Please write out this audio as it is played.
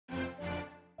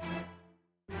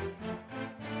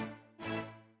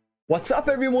What's up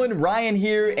everyone, Ryan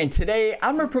here, and today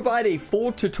I'm going to provide a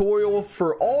full tutorial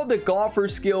for all the golfer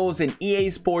skills in EA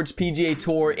Sports PGA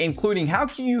Tour, including how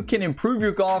you can improve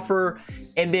your golfer,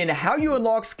 and then how you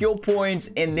unlock skill points,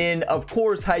 and then of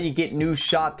course how you get new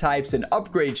shot types and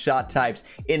upgrade shot types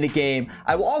in the game.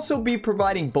 I will also be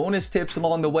providing bonus tips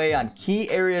along the way on key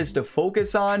areas to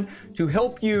focus on to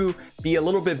help you be a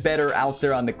little bit better out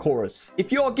there on the course.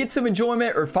 If you all get some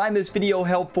enjoyment or find this video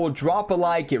helpful, drop a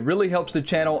like. It really helps the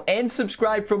channel, and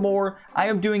subscribe for more. I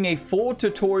am doing a full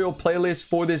tutorial playlist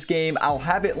for this game. I'll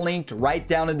have it linked right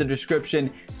down in the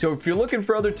description. So if you're looking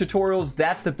for other tutorials,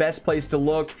 that's the best place to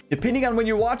look. Depending on when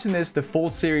you're watching this, the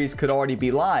full series could already be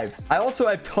live. I also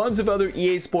have tons of other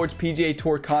EA Sports PGA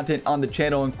Tour content on the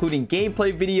channel, including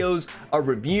gameplay videos, a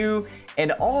review,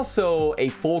 and also a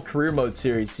full career mode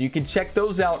series. So you can check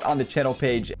those out on the channel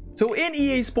page. So in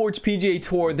EA Sports PGA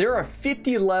Tour, there are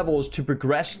 50 levels to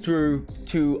progress through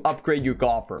to upgrade your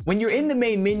golfer. When you're in the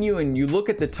main menu and you look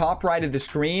at the top right of the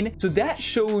screen, so that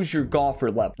shows your golfer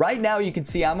level. Right now you can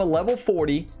see I'm a level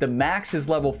 40, the max is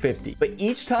level 50. But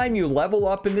each time you level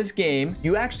up in this game,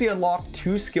 you actually unlock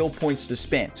 2 skill points to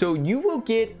spend. So you will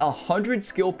get 100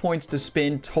 skill points to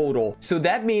spend total. So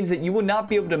that means that you will not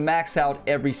be able to max out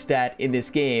every stat in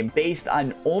this game based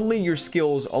on only your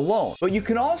skills alone. But you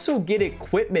can also get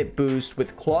equipment boost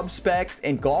with club specs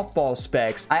and golf ball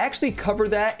specs. I actually cover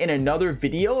that in another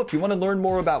video. If you want to learn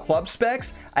more about club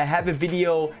specs, I have a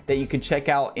video that you can check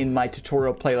out in my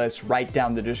tutorial playlist right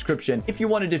down the description if you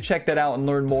wanted to check that out and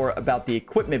learn more about the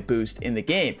equipment boost in the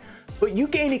game. But you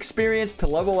gain experience to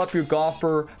level up your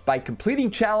golfer by completing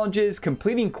challenges,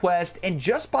 completing quests, and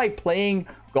just by playing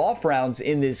golf rounds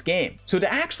in this game. So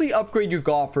to actually upgrade your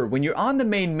golfer, when you're on the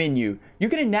main menu, you're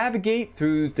going to navigate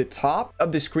through the top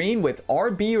of the screen with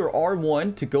RB or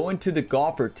R1 to go into the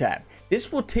golfer tab.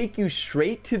 This will take you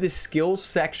straight to the skills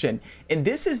section, and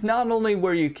this is not only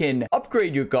where you can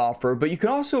upgrade your golfer, but you can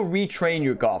also retrain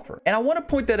your golfer. And I want to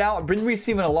point that out. I've been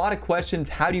receiving a lot of questions.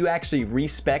 How do you actually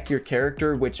respec your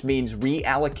character, which means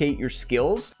reallocate your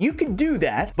skills? You can do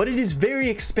that, but it is very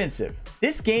expensive.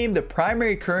 This game, the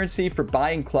primary currency for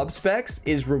buying club specs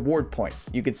is reward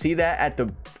points. You can see that at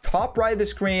the top right of the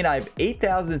screen. I have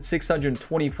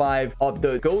 8,625 of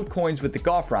the gold coins with the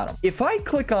golfer on them. If I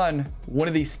click on one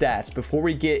of these stats before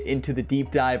we get into the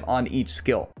deep dive on each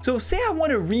skill. So say I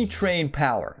want to retrain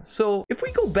power. So if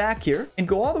we go back here and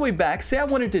go all the way back, say I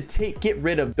wanted to get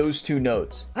rid of those 2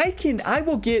 nodes. I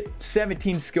will get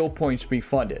 17 skill points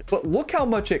refunded. But look how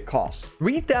much it costs.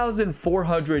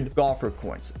 3,400 golfer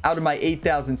coins out of my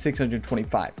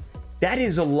 8,625. That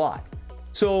is a lot.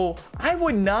 So I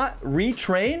would not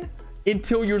retrain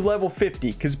until you're level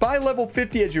 50, because by level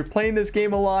 50, as you're playing this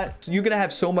game a lot, you're gonna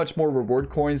have so much more reward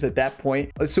coins at that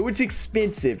point. So it's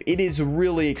expensive. It is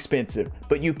really expensive,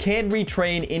 but you can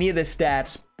retrain any of the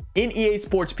stats in EA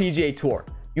Sports PGA Tour.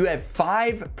 You have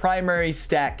 5 primary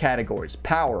stat categories: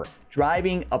 power,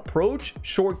 driving, approach,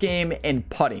 short game, and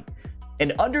putting.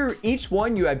 And under each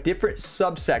one, you have different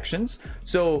subsections.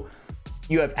 So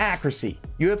you have accuracy,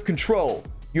 you have control,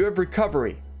 you have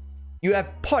recovery, you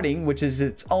have putting, which is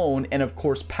its own, and of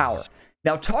course power.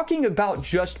 Now talking about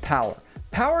just power.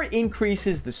 Power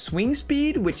increases the swing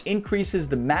speed, which increases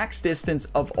the max distance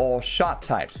of all shot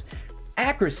types.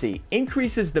 Accuracy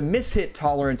increases the miss-hit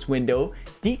tolerance window,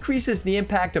 decreases the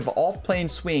impact of off-plane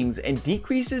swings, and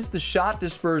decreases the shot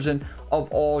dispersion of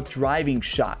all driving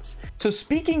shots. So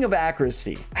speaking of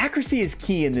accuracy, accuracy is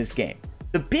key in this game.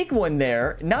 The big one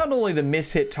there, not only the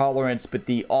miss-hit tolerance, but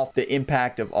the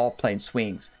impact of off-plane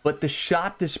swings, but the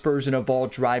shot dispersion of all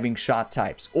driving shot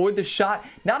types, or the shot,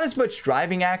 not as much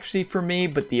driving accuracy for me,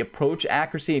 but the approach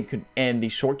accuracy and the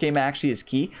short game accuracy is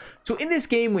key. So in this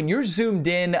game, when you're zoomed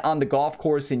in on the golf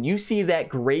course and you see that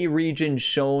gray region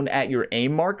shown at your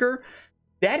aim marker,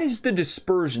 that is the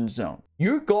dispersion zone.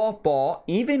 Your golf ball,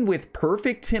 even with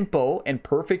perfect tempo and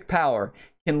perfect power,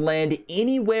 can land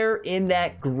anywhere in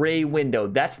that gray window.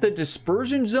 That's the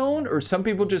dispersion zone, or some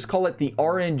people just call it the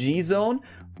RNG zone,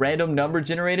 random number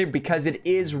generator, because it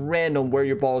is random where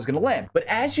your ball is going to land. But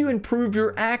as you improve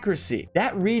your accuracy,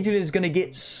 that region is going to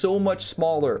get so much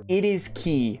smaller. It is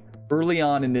key early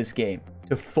on in this game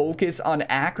to focus on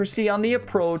accuracy on the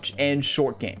approach and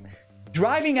short game.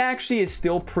 Driving actually is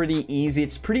still pretty easy.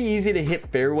 It's pretty easy to hit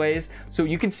fairways. So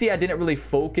you can see I didn't really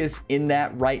focus in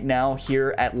that right now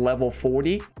here at level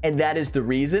 40. And that is the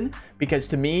reason, because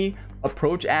to me,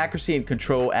 approach accuracy and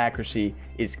control accuracy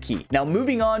is key. Now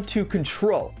moving on to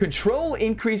control. Control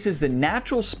increases the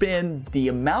natural spin, the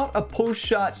amount of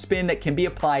post-shot spin that can be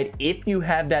applied if you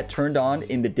have that turned on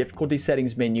in the difficulty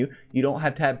settings menu. You don't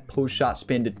have to have post-shot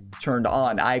spin turned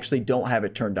on. I actually don't have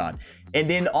it turned on. And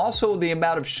then also the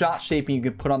amount of shot shaping you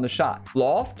can put on the shot.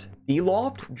 Loft,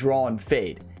 deloft, draw, and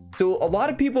fade. So a lot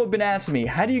of people have been asking me,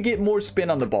 how do you get more spin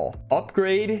on the ball?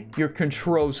 Upgrade your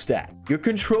control stat. Your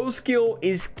control skill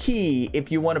is key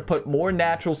if you want to put more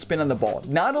natural spin on the ball.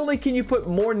 Not only can you put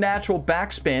more natural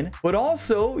backspin, but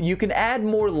also you can add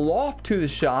more loft to the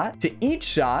shot, to each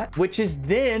shot, which is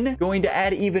then going to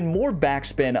add even more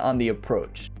backspin on the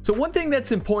approach. So one thing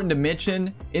that's important to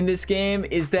mention in this game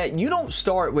is that you don't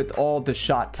start with all the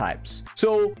shot types.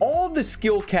 So all the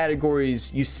skill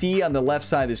categories you see on the left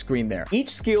side of the screen there, each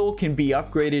skill can be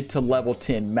upgraded to level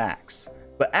 10 max.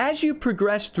 But as you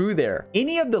progress through there,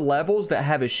 any of the levels that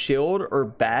have a shield or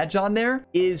badge on there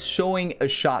is showing a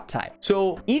shot type.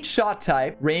 So each shot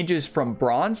type ranges from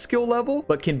bronze skill level,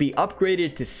 but can be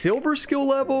upgraded to silver skill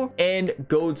level and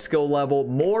gold skill level.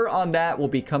 More on that will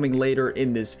be coming later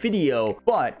in this video.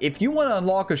 But if you want to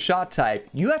unlock a shot type,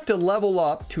 you have to level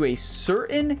up to a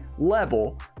certain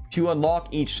level to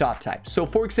unlock each shot type. So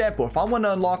for example, if I want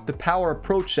to unlock the power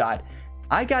approach shot,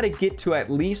 I got to get to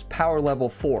at least power level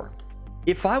 4.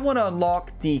 If I want to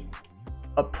unlock the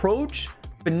approach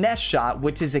finesse shot,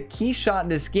 which is a key shot in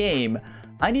this game,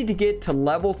 I need to get to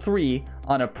level 3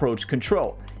 on approach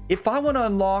control. If I want to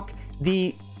unlock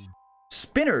the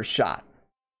spinner shot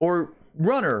or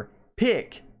runner,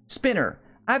 pick, spinner,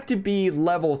 I have to be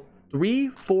level 3,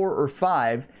 4, or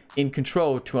 5 in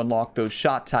control to unlock those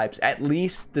shot types, at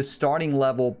least the starting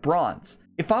level bronze.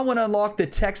 If I want to unlock the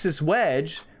Texas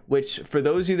wedge, which for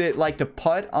those of you that like to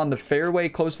putt on the fairway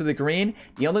close to the green,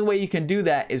 the only way you can do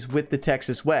that is with the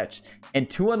Texas wedge. And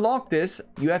to unlock this,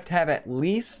 you have to have at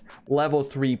least level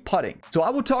 3 putting. So I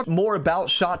will talk more about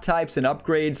shot types and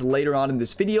upgrades later on in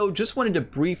this video. Just wanted to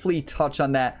briefly touch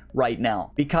on that right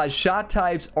now because shot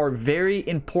types are very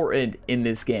important in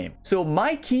this game. So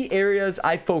my key areas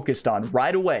I focused on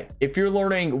right away. If you're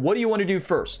learning, what do you want to do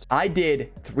first? I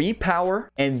did 3 power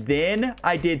and then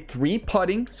I did 3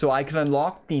 putting so I could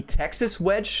unlock the Texas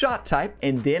wedge shot type,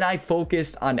 and then I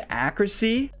focused on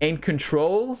accuracy and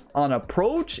control on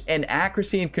approach and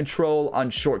accuracy and control on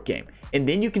short game. And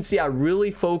then you can see I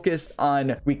really focused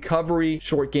on recovery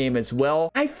short game as well.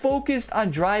 I focused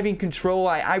on driving control.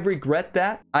 I regret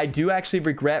that. I do actually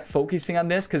regret focusing on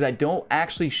this because I don't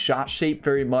actually shot shape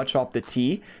very much off the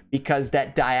tee, because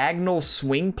that diagonal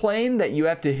swing plane that you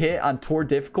have to hit on tour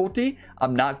difficulty,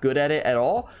 I'm not good at it at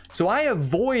all. So I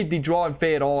avoid the draw and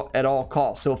fade at all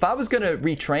costs. So if I was going to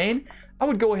retrain, I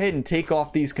would go ahead and take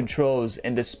off these controls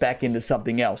and to spec into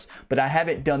something else, but I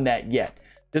haven't done that yet.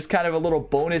 Just kind of a little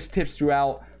bonus tips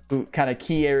throughout, kind of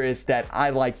key areas that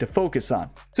I like to focus on.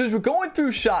 So as we're going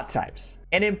through shot types,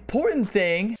 an important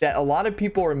thing that a lot of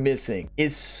people are missing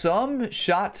is some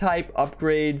shot type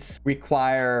upgrades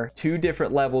require 2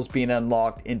 different levels being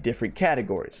unlocked in different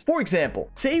categories. For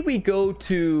example, say we go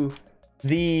to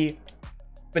the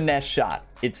finesse shot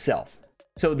itself.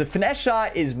 So the finesse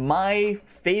shot is my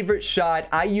favorite shot.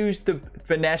 I use the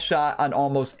finesse shot on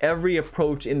almost every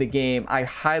approach in the game. I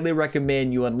highly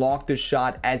recommend you unlock this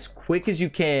shot as quick as you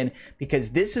can,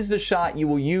 because this is the shot you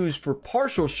will use for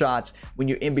partial shots when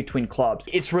you're in between clubs.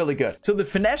 It's really good. So the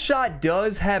finesse shot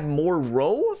does have more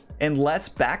roll and less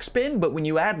backspin, but when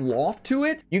you add loft to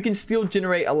it, you can still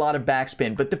generate a lot of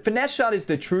backspin. But the finesse shot is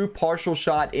the true partial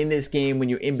shot in this game when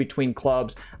you're in between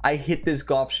clubs. I hit this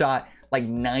golf shot like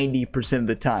 90% of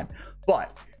the time.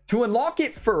 But to unlock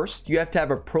it first, you have to have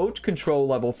approach control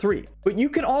level 3. But you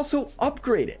can also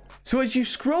upgrade it. So as you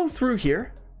scroll through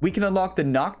here, we can unlock the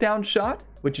knockdown shot,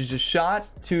 which is a shot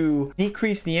to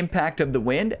decrease the impact of the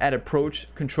wind at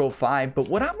approach control 5. But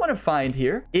what I want to find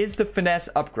here is the finesse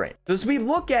upgrade. So as we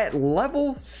look at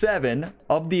level 7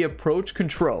 of the approach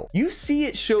control, you see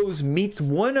it shows meets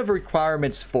one of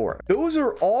requirements 4. Those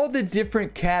are all the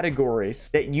different categories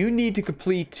that you need to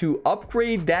complete to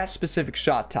upgrade that specific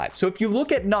shot type. So if you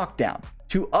look at knockdown,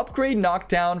 to upgrade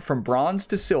knockdown from bronze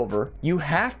to silver, you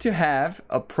have to have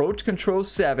approach control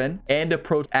 7 and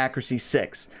approach accuracy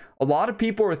 6. A lot of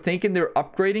people are thinking they're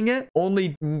upgrading it,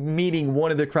 only meeting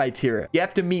one of the criteria. You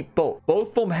have to meet both. Both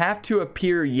of them have to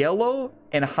appear yellow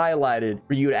and highlighted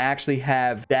for you to actually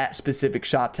have that specific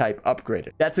shot type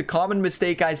upgraded. That's a common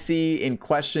mistake I see in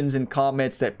questions and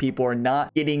comments, that people are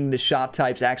not getting the shot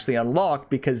types actually unlocked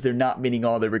because they're not meeting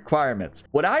all the requirements.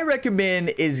 What I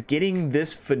recommend is getting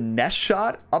this finesse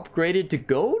shot upgraded to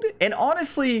gold. And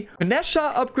honestly, finesse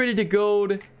shot upgraded to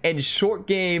gold and short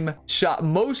game shot,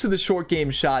 most of the short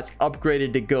game shots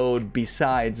upgraded to gold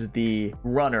besides the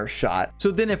runner shot.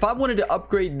 So then if I wanted to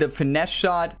upgrade the finesse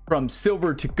shot from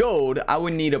silver to gold, I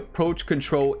would need approach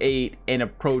control 8 and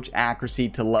approach accuracy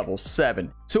to level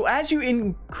 7. So as you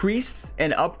increase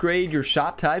and upgrade your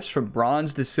shot types from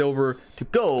bronze to silver to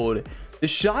gold, the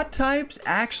shot types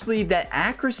actually, that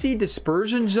accuracy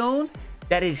dispersion zone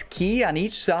that is key on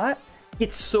each shot,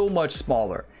 gets so much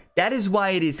smaller. That is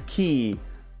why it is key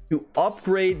to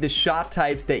upgrade the shot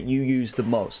types that you use the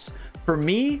most. For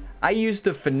me, I use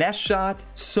the finesse shot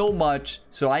so much,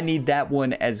 so I need that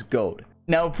one as gold.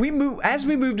 Now, as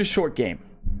we move to short game,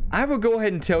 I will go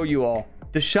ahead and tell you all,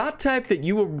 the shot type that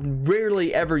you will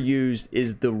rarely ever use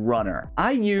is the runner.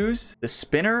 I use the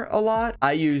spinner a lot,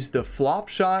 I use the flop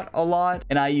shot a lot,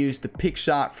 and I use the pick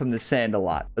shot from the sand a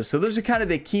lot. So those are kind of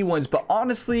the key ones, but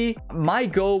honestly, my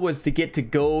goal was to get to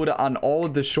gold on all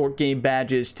of the short game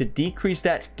badges to decrease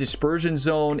that dispersion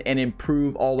zone and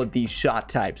improve all of these shot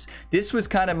types. This was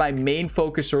kind of my main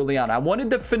focus early on. I wanted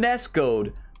the finesse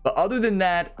gold, but other than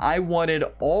that, I wanted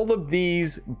all of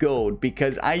these gold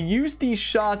because I use these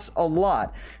shots a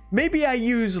lot. Maybe I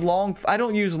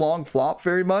don't use long flop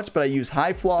very much, but I use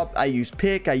high flop, I use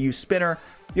pick, I use spinner.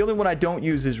 The only one I don't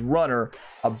use is runner,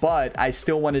 but I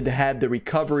still wanted to have the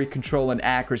recovery, control, and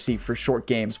accuracy for short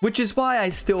games, which is why I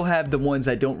still have the ones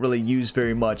I don't really use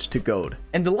very much to gold.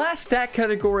 And the last stat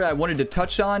category I wanted to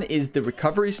touch on is the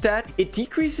recovery stat. It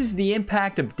decreases the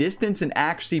impact of distance and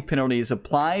accuracy penalties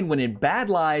applied when in bad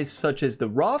lies such as the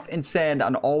rough and sand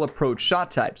on all approach shot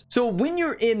types. So when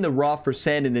you're in the rough or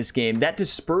sand in this game, that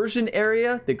dispersion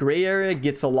area, the gray area,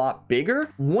 gets a lot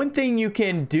bigger. One thing you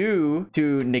can do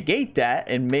to negate that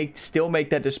and still make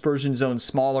that dispersion zone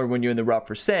smaller when you're in the rough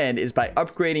or sand is by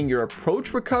upgrading your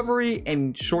approach recovery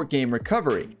and short game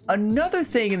recovery. Another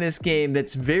thing in this game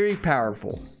that's very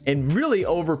powerful and really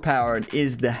overpowered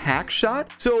is the hack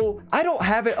shot. So I don't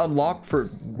have it unlocked for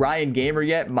Ryan Gamer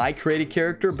yet, my created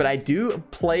character, but I do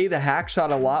play the hack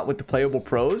shot a lot with the playable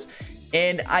pros.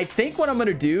 And I think what I'm going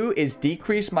to do is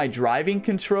decrease my driving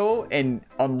control and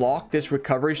unlock this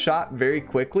recovery shot very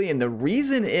quickly. And the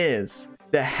reason is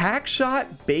the hack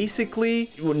shot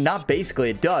basically, well, not basically,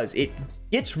 it does. It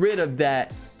gets rid of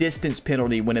that distance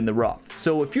penalty when in the rough.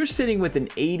 So if you're sitting with an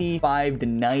 85 to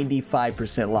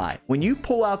 95% lie, when you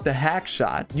pull out the hack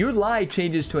shot, your lie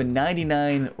changes to a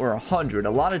 99 or 100. A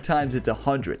lot of times it's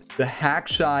 100. The hack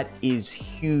shot is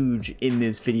huge in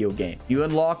this video game. You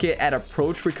unlock it at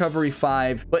approach recovery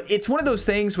 5, but it's one of those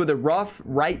things where the rough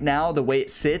right now, the way it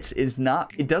sits is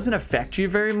not, it doesn't affect you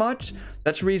very much.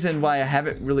 That's the reason why I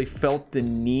haven't really felt the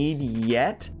need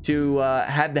yet to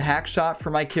have the hack shot for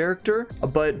my character.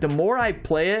 But the more I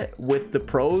play it with the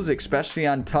pros, especially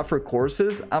on tougher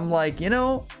courses, I'm like, you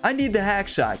know, I need the hack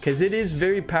shot because it is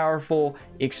very powerful,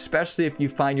 especially if you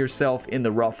find yourself in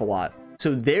the rough a lot.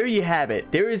 So there you have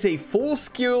it. There is a full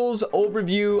skills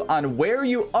overview on where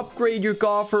you upgrade your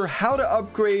golfer, how to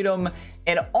upgrade them,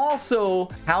 and also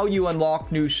how you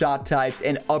unlock new shot types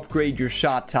and upgrade your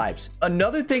shot types.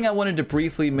 Another thing I wanted to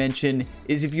briefly mention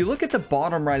is if you look at the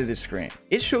bottom right of the screen,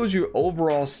 it shows your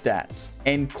overall stats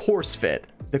and course fit.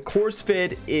 The course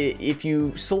fit, if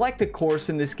you select a course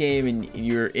in this game and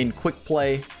you're in quick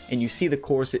play and you see the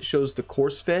course, it shows the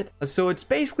course fit. So it's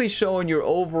basically showing your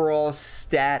overall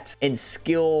stat and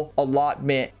skill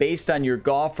allotment based on your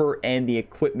golfer and the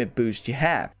equipment boost you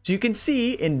have. So you can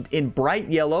see in bright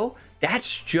yellow,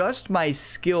 that's just my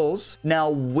skills. Now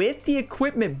with the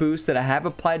equipment boost that I have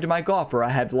applied to my golfer, I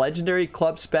have legendary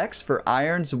club specs for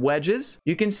irons, wedges.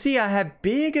 You can see I have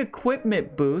big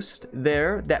equipment boost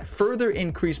there that further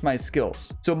increase my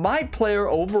skills. So my player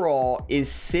overall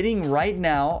is sitting right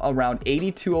now around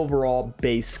 82 overall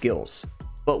base skills.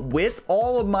 But with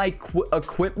all of my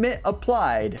equipment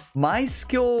applied, my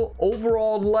skill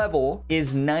overall level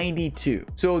is 92.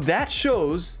 So that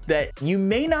shows that you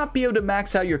may not be able to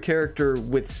max out your character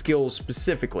with skills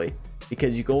specifically,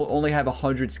 because you only have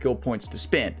 100 skill points to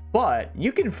spend. But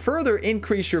you can further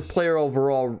increase your player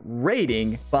overall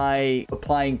rating by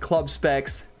applying club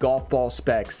specs, golf ball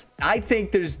specs. I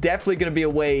think there's definitely going to be a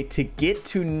way to get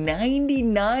to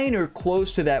 99 or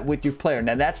close to that with your player.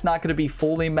 Now that's not going to be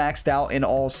fully maxed out in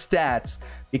all stats,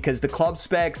 because the club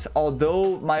specs,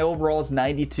 although my overall is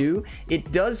 92,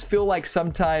 it does feel like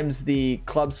sometimes the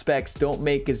club specs don't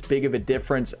make as big of a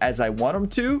difference as I want them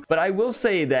to. But I will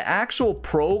say the actual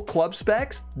pro club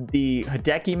specs, the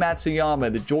Hideki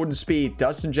Matsuyama, the Jordan Spieth,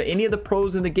 Dustin J, any of the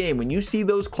pros in the game, when you see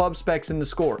those club specs in the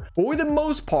score, for the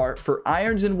most part, for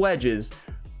irons and wedges,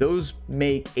 those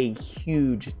make a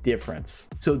huge difference.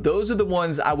 So those are the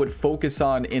ones I would focus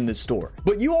on in the store.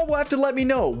 But you all will have to let me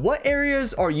know, what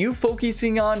areas are you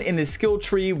focusing on in the skill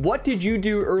tree? What did you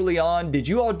do early on? Did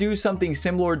you all do something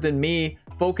similar than me?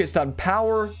 Focused on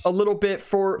power a little bit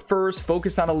first,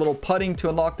 focus on a little putting to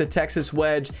unlock the Texas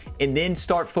wedge, and then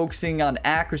start focusing on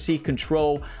accuracy,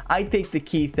 control. I think the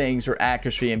key things are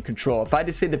accuracy and control. If I had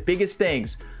to say the biggest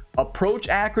things, approach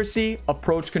accuracy,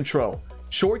 approach control.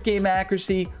 Short game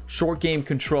accuracy, short game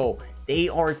control. They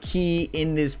are key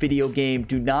in this video game.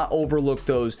 Do not overlook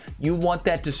those. You want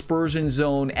that dispersion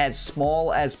zone as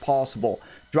small as possible.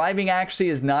 Driving accuracy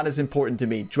is not as important to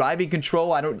me. Driving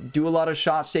control, I don't do a lot of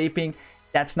shot shaping.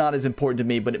 That's not as important to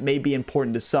me, but it may be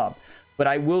important to some. But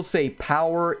I will say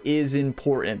power is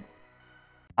important.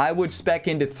 I would spec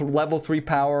into level 3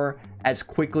 power as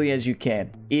quickly as you can.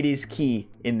 It is key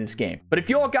in this game. But if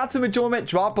you all got some enjoyment,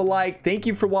 drop a like. Thank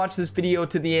you for watching this video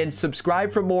to the end.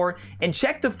 Subscribe for more and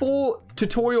check the full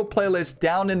tutorial playlist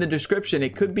down in the description.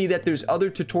 It could be that there's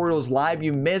other tutorials live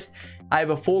you missed. I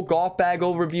have a full golf bag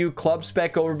overview, club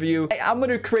spec overview. I'm going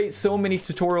to create so many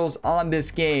tutorials on this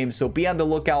game, so be on the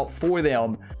lookout for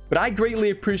them. But I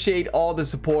greatly appreciate all the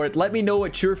support. Let me know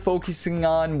what you're focusing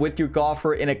on with your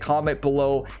golfer in a comment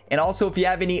below. And also, if you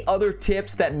have any other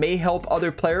tips that may help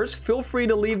other players, feel free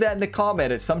to leave that in the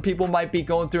comment. Some people might be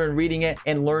going through and reading it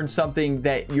and learn something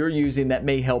that you're using that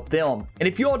may help them. And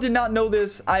if you all did not know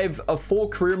this, I have a full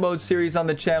career mode series on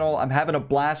the channel. I'm having a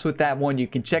blast with that one. You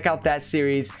can check out that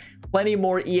series. Plenty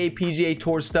more EA PGA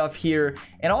Tour stuff here.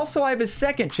 And also I have a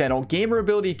second channel, Gamer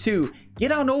Ability 2.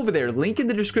 Get on over there. Link in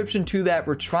the description to that.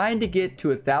 We're trying to get to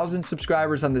 1,000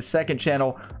 subscribers on the second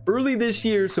channel early this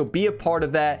year, so be a part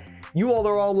of that. You all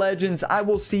are all legends. I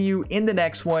will see you in the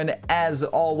next one. As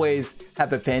always,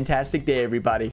 have a fantastic day, everybody.